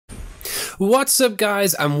What's up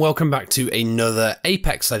guys, and welcome back to another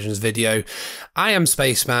Apex Legends video. I am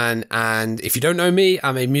Spaceman, and if you don't know me,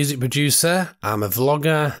 I'm a music producer, I'm a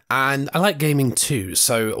vlogger, and I like gaming too,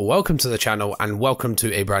 so welcome to the channel and welcome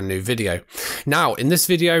to a brand new video. Now, in this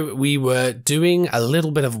video, we were doing a little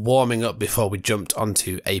bit of warming up before we jumped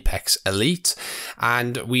onto Apex Elite,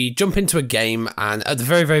 and we jump into a game, and at the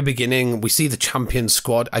very beginning, we see the champion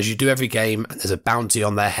squad, as you do every game, and there's a bounty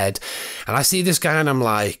on their head, and I see this guy and I'm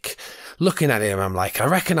like, looking at him, I'm like, I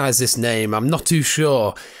recognise this name, I'm not too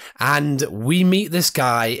sure. And we meet this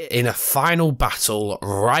guy in a final battle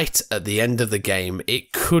right at the end of the game.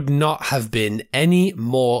 It could not have been any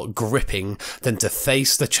more gripping than to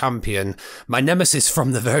face the champion, my nemesis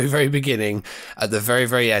from the very beginning, at the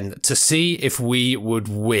very end, to see if we would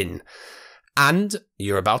win. And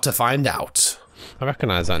you're about to find out. I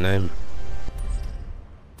recognise that name.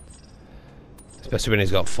 Especially when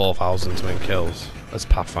he's got 4,000 to win kills as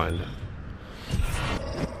Pathfinder.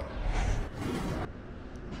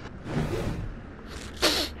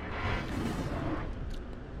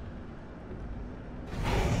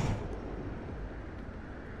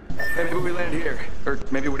 Hey, maybe we land here. Or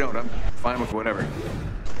maybe we don't. I'm fine with whatever.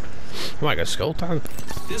 I might go Skull Town.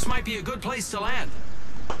 This might be a good place to land.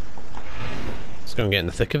 Let's go and get in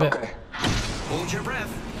the thick of it. Okay. Hold your breath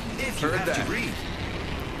if you Heard have that. to breathe.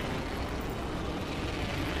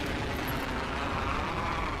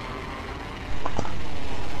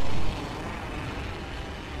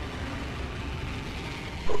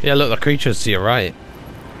 Yeah, look, the creatures to your right.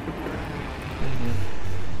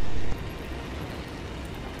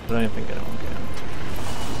 I don't even think anyone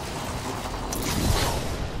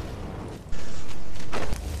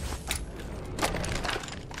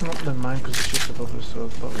can. Not the mine because the ship's above us, so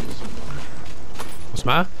it probably doesn't matter. What's the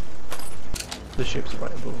matter? The ship's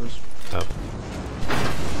right above us.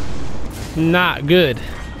 Oh. Not good.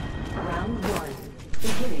 Round 1.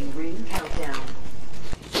 Beginning ring countdown.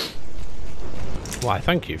 Why,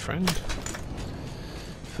 thank you, friend,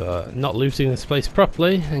 for not looting this place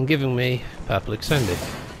properly and giving me purple extended.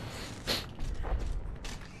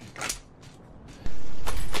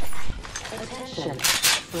 Attention.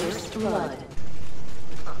 First blood.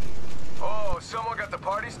 Oh, someone got the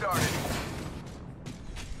party started.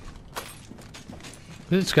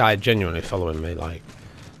 This guy genuinely following me, like,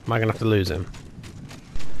 am I gonna have to lose him?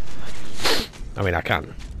 I mean, I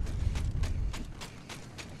can.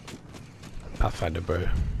 Pathfinder, bro.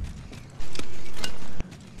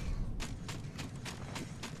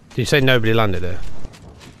 Did you say nobody landed there?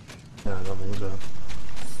 No, I don't think so.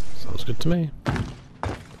 Sounds good to me.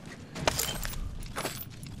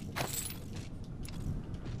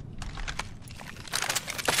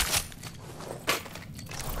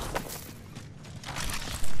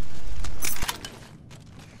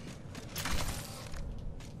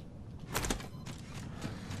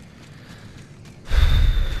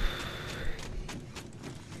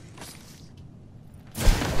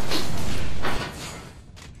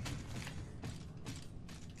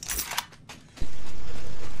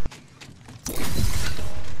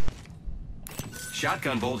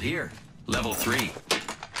 Shotgun bolt here. Level 3.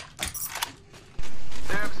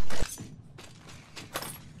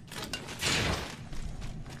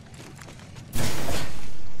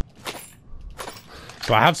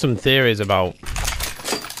 So I have some theories about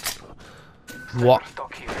what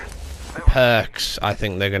perks I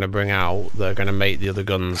think they're going to bring out that are going to make the other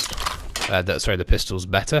guns, the pistols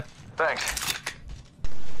better. Thanks.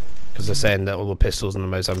 Because they're saying that all the pistols in the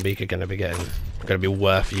Mozambique are going to be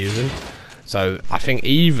worth using. So I think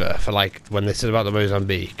either for like when this is about the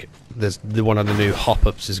Mozambique, there's one of the new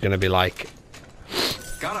hop-ups is going to be like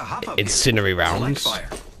Got a hop up incendiary here. rounds,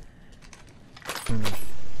 Select fire.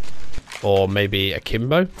 or maybe a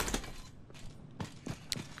Kimbo.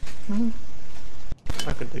 I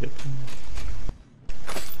could dig it.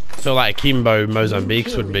 So like a Kimbo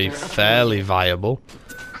Mozambiques would be fairly viable.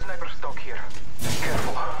 Sniper stock here.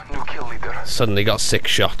 Careful. New kill leader. Suddenly got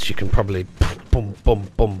 6 shots, you can probably boom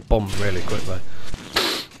really quickly.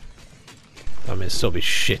 I mean, it'd still be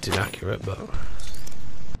shit inaccurate, but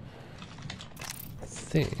I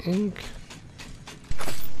think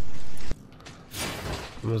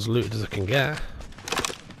I'm as looted as I can get.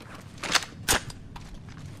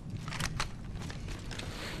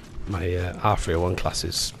 My R301 class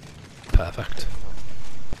is perfect.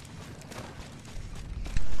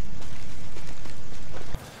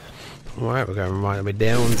 Alright, we're going right way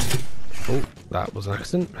down. Oh, that was an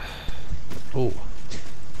accident. Oh.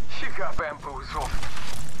 She got bamboozled.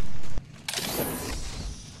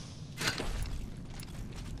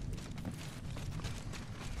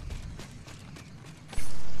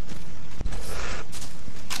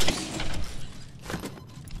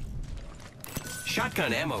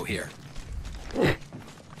 Shotgun ammo here.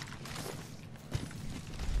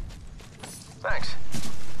 Thanks.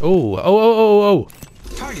 Oh.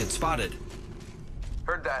 Target spotted.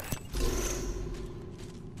 Heard that.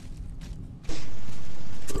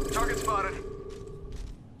 Target spotted.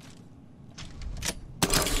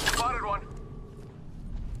 Spotted one.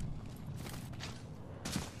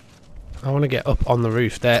 I want to get up on the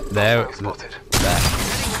roof. There. Spotted.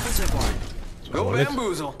 Go Go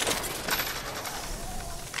bamboozle.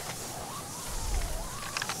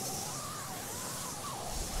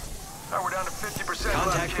 Alright, we're down to 50%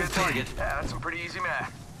 Contact left, with kids. target. Yeah, that's some pretty easy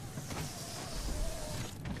math.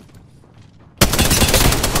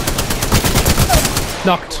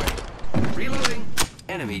 Knocked. Reloading.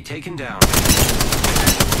 Enemy taken down.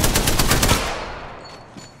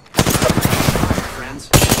 Friends.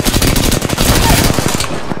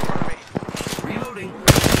 Reloading.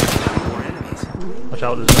 More enemies. Watch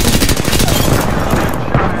out, there's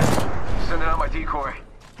Sending out my decoy.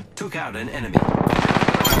 Took out an enemy.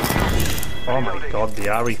 Oh my god, the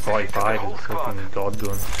RE45 is a fucking god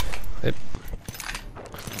gun. Yep.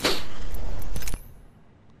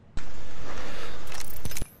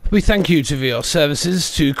 We thank you for your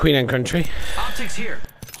services to Queen and Country. Optics here.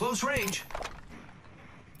 Close range.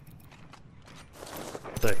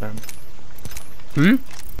 Second.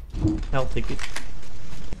 I'll take it.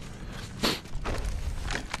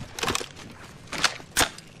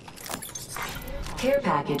 Care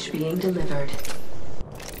package being delivered.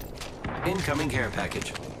 Incoming care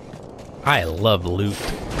package. I love loot.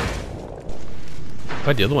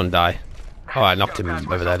 Where'd the other one die? Oh, I knocked him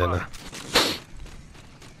over there, didn't I?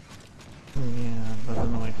 Yeah, but I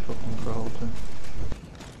don't know why fucking crawled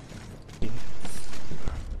to.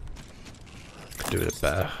 Could do it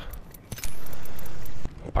better.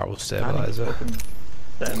 Barrel stabilizer.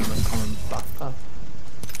 Them and coming back up.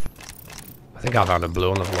 I think I found a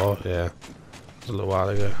blue on the floor. Yeah, it was a little while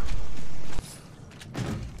ago.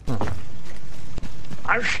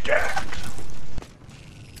 I'm stacked.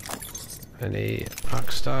 Any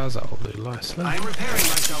arc stars? That'll do nicely. I'm repairing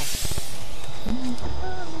myself.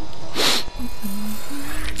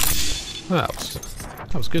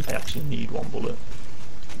 That was good. I actually need one bullet.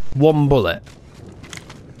 One bullet.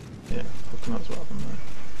 Yeah, fucking that's what happened there.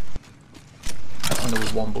 And there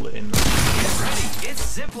was one bullet in there. Get ready.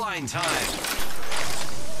 It's zipline time.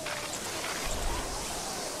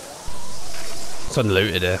 It's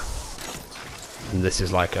unlooted here. And this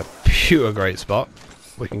is like a pure great spot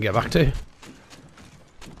we can get back to.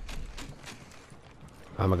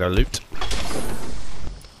 I'm gonna go loot.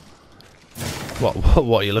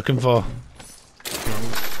 What are you looking for? You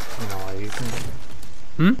know how you can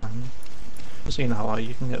get. Just seeing how high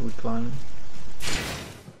you can get with climbing.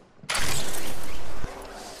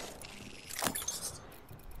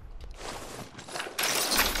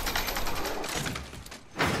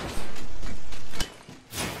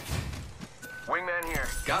 Wingman here.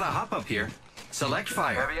 Gotta hop up here. Select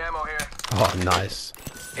fire. Heavy ammo here. Oh, nice.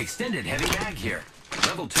 Extended heavy mag here.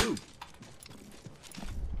 Level 2.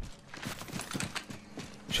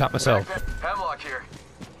 Shot myself. Hemlock here.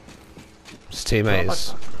 His teammate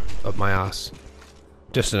is up my ass.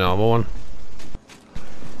 Just a normal one.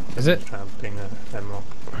 Is it? Try and ping a hemlock.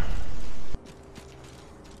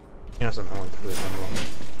 He hasn't how to do a hemlock.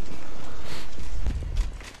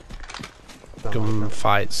 Gun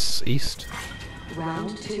fights east.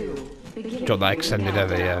 Round 2. Beginning Got that extended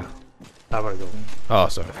heavy, yeah. Have I go? Oh,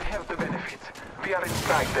 sorry. We have the benefits. We are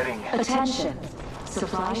inside the ring. Attention.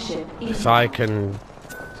 Supply ship If I can...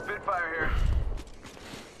 Spitfire here.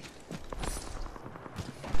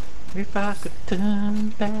 If I could turn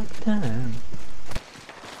back time.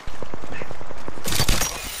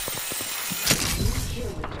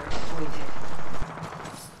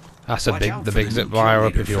 That's a Watch big, out the for big the zip new wire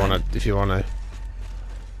up kill if you leader, wanna,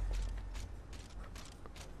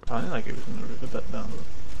 I didn't like it was in the riverbed down there.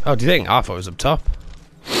 Oh, do you think? I thought it was up top.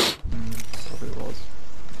 Probably was.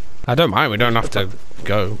 I don't mind, we don't have to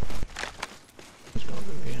go. Let's go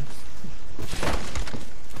over here.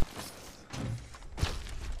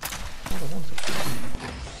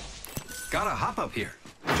 Gotta hop up here.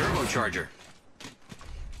 Turbocharger.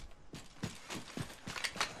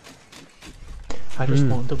 I just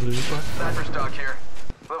want the blue one. Sniper stock here.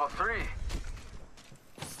 Level 3.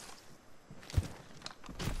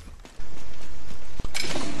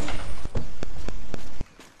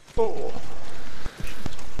 Oh.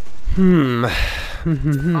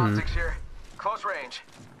 Optics here. Close range.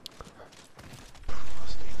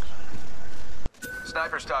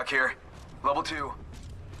 Sniper stock here. Level 2.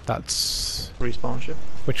 That's... Respawn ship.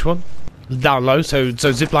 which one? Down low, so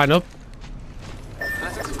zip line up.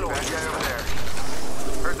 Let's explore. Bad guy over there.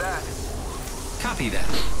 Copy that.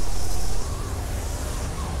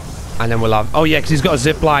 And then we'll have... Oh, yeah, because he's got a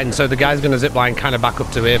zip line, so the guy's going to zip line kind of back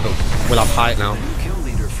up to here, but we'll have height now. New kill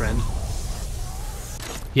leader, friend.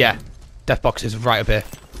 Yeah. Death box is right up here.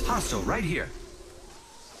 Hostile right here.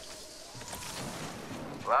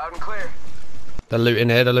 Loud and clear. They're looting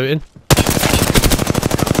here, they're looting.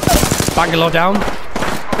 Bangalore down.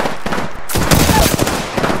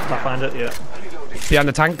 I find it, yeah. Behind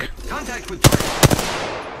the tank. Contact with target.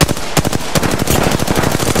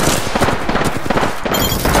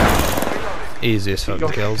 Easiest fucking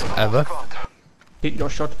kills ever. Hit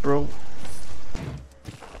your shot, bro.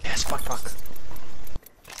 Yes, backpack.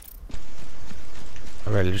 I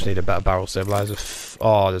really just need a better barrel stabilizer.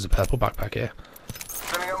 Oh, there's a purple backpack here.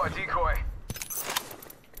 Sending out my decoy.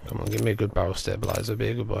 Come on, give me a good barrel stabilizer, be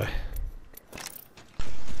a good boy.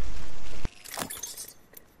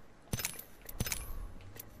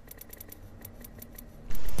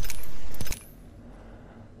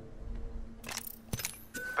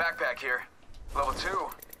 Backpack here. Level 2.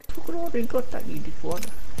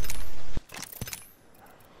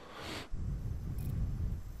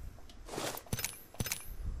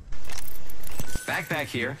 Backpack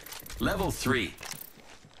here. Level 3.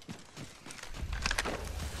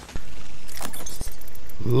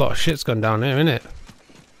 A lot of shit's gone down here, innit?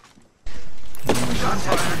 Contact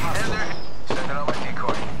with hostile. Sending out my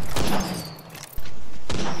decoy.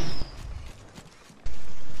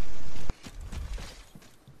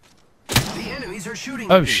 The enemies are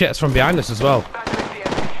shooting. Oh shit, it's from behind us as well. Fascinate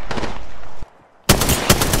the enemy.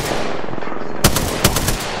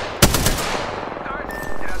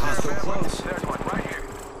 Hostile close. There's one right here.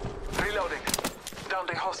 Reloading. Down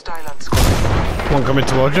the hostile and squad. One coming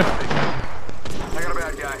towards you. I got a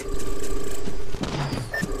bad guy.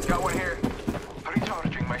 Got one here.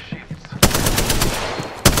 Recharging my shields.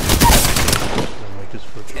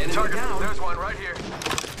 Enemy Target. down. There's one right here.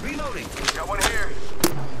 Reloading. Got one here.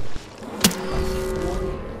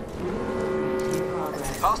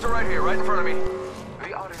 Hostile right here, right in front of me.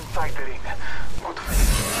 They are inside the ring. Good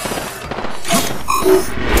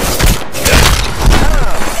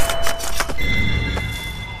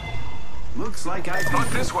Looks like I Not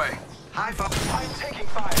this way. high five. I'm taking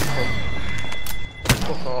fire.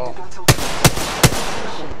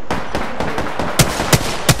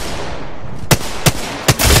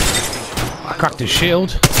 I cracked his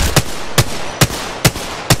shield.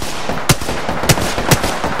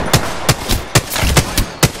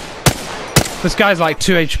 This guy's like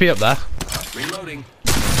 2 HP up there. Reloading.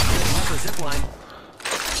 Off a zip line.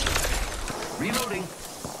 Reloading.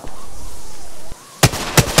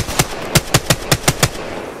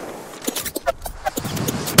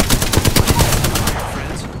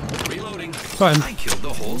 Friends, reloading. Got him. I killed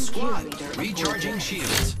the whole squad. Recharging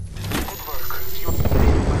shields.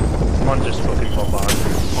 One just fucking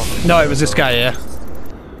bombarded. No, it was this guy here.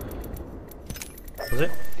 Was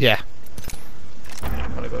it? Yeah.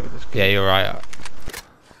 I'm gonna go get this. Yeah, you're right.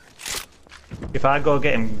 If I go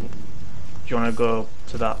get him, do you wanna go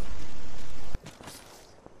to that?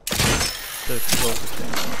 The closest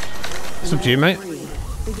thing. It's up to you, mate.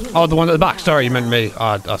 Oh, the one at the back. Sorry, you meant me.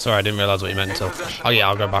 Oh, sorry, I didn't realise what you meant until. Oh yeah,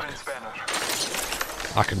 I'll go back.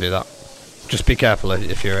 I can do that. Just be careful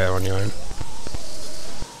if you're here on your own.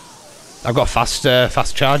 I've got fast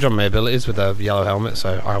charge on my abilities with a yellow helmet,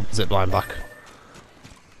 so I'll zip line back.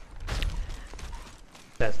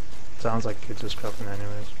 That sounds like kids are scrapping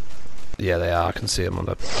anyways. Yeah, they are. I can see them on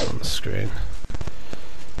the screen.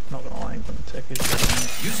 Not gonna lie, I'm gonna take his.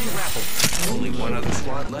 Using grapple. Only one other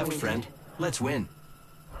squad left, friend. Let's win.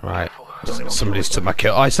 Right. Somebody's took my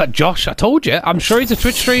kill. Oh, it's that Josh. I told you. I'm sure he's a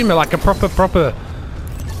Twitch streamer, like a proper.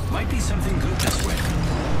 Might be something good this way.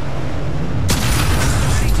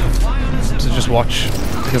 Ready to fly on a zip So just line. watch,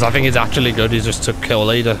 because I think he's actually good. He's just took kill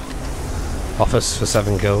leader off us for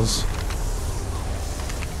 7 kills.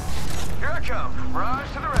 Here I come.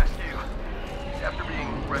 Rise to the rescue. After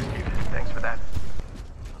being rescued. Thanks for that.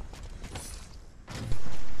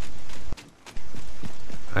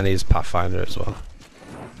 And he's Pathfinder as well.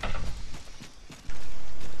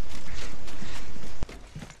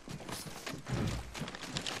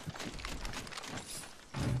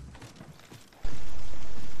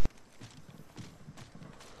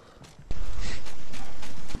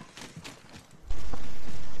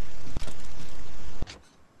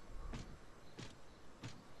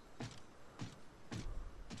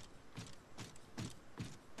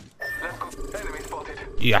 Let's go. Enemy spotted.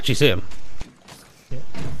 You actually see him? Yeah.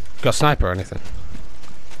 Got a sniper or anything?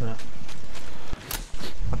 Yeah.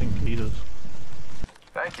 I think he does.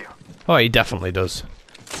 Thank you. Oh, he definitely does.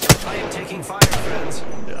 I am taking fire, friends.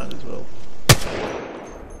 Yeah, as well.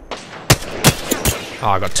 Oh,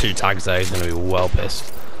 I got 2 tags there. He's going to be well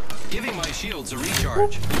pissed. Giving my shields a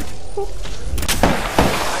recharge.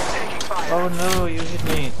 Oh no, you hit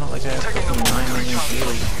me. It's not like I have fucking 9 million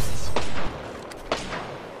shield.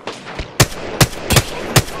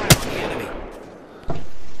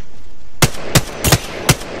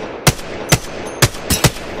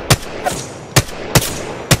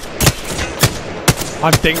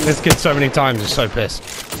 I've dinked this kid so many times, he's so pissed.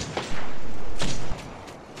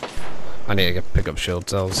 I need to go pick up shield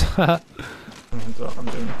cells. That's what I'm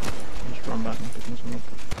doing. Just run back and picking some up.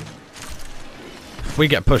 If we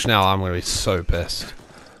get pushed now, I'm going to be so pissed.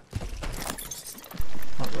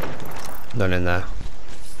 Not really. None in there.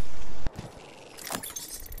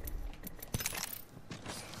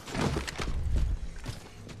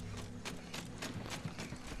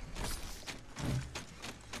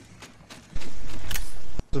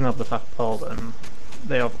 Doesn't have the fat pole, then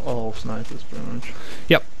they have all snipers pretty much.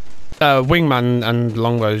 Yep. Wingman and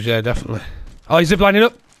longbows, yeah, definitely. Oh, he's ziplining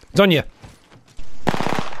up. It's on you.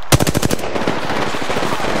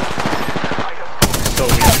 So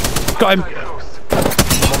weird. Got him.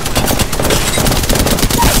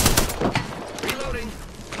 Reloading.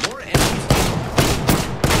 More enemies.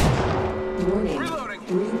 Warning. Reloading.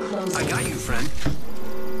 Ring closing. I got you, friend.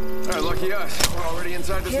 Alright, lucky us. We're already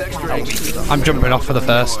inside this next ring. I'm jumping off for the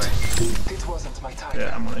first. It wasn't my time.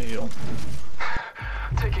 Yeah, I'm gonna heal.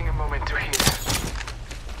 Taking a moment to heal.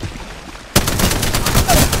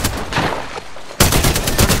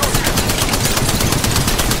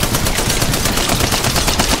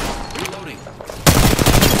 Reloading.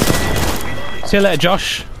 See you later,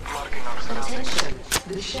 Josh. Marking our surroundings. Attention.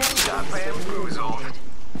 The shell Got bamboozled.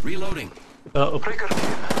 Reloading. Uh-oh.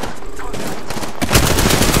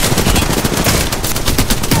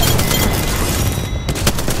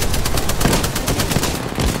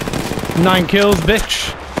 Nine kills,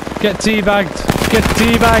 bitch. Get teabagged. Get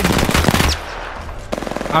teabagged.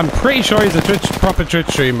 I'm pretty sure he's a proper Twitch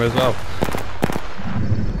streamer as well.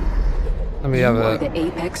 Let me have You are a... the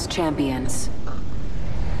Apex champions.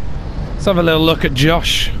 Let's have a little look at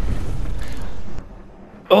Josh.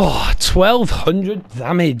 Oh, 1200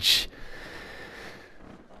 damage.